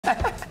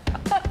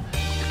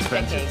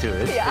expensive too.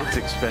 It's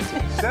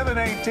expensive.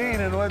 7:18,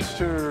 and what's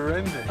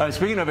trending?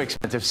 Speaking of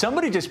expensive,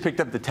 somebody just picked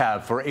up the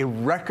tab for a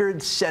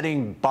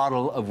record-setting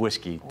bottle of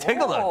whiskey. Take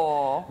a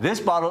look. This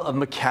bottle of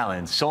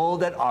Macallan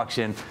sold at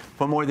auction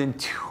for more than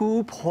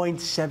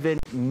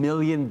 $2.7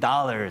 million.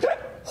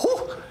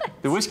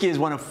 The whiskey is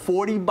one of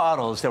 40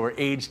 bottles that were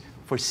aged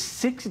for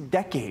 6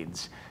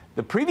 decades.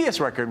 The previous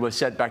record was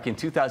set back in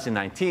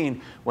 2019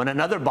 when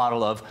another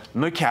bottle of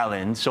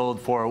Macallan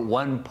sold for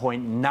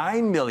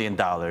 $1.9 million.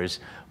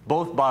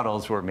 Both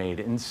bottles were made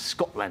in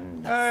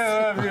Scotland.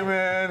 I love you,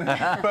 man,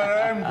 but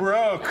I'm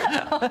broke.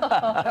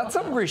 That's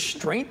some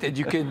restraint that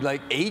you could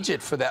like age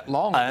it for that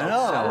long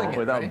without selling it,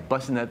 without right?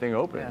 busting that thing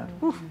open. Yeah.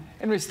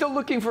 And we're still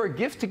looking for a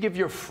gift to give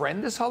your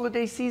friend this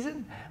holiday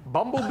season?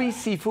 Bumblebee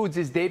Seafoods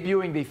is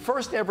debuting the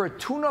first ever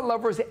Tuna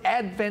Lovers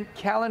Advent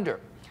Calendar.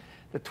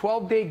 The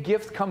 12-day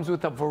gift comes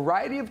with a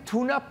variety of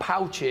tuna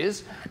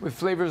pouches with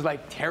flavors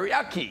like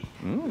teriyaki,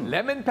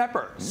 lemon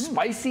pepper,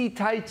 spicy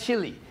Thai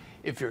chili.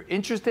 If you're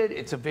interested,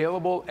 it's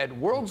available at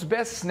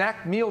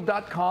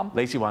worldsbestsnackmeal.com.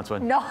 Lacey wants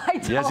one. No, I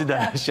don't. Yes, it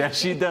does. Yes,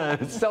 she does.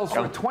 It sells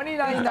for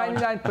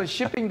 $29.99 plus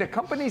shipping. The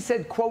company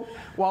said, quote,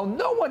 while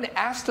no one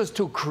asked us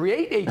to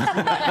create a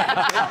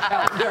tuna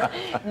calendar,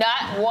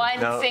 not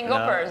one single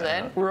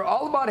person. We're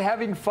all about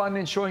having fun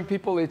and showing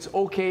people it's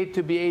okay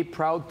to be a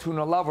proud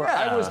tuna lover.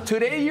 Yeah. I was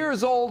today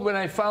years old when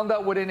I found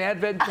out what an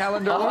advent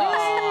calendar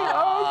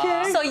was.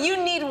 Okay. So you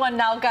need one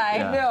now, guy.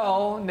 Yeah.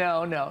 No.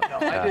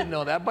 I didn't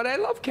know that, but I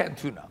love canned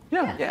tuna.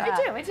 Yeah.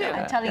 Me too.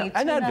 I'm telling you,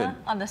 And tuna Advent.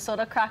 on the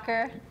soda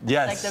cracker.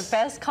 Yes. Like the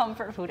best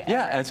comfort food ever.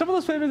 Yeah, and some of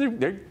those flavors,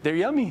 they're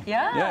yummy.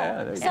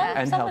 Yeah. They're- Some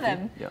and of healthy.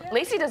 them. Yeah.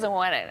 Lacey doesn't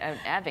want an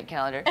advent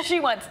calendar.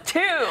 She wants 2.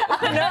 No.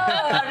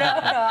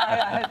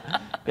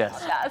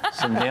 Yes.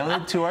 So mail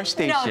it to our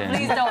station. No,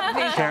 please don't.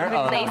 Please Care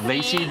don't. of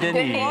Lacey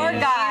Denise Poor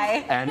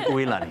guy. and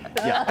Uilani.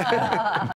 Yeah.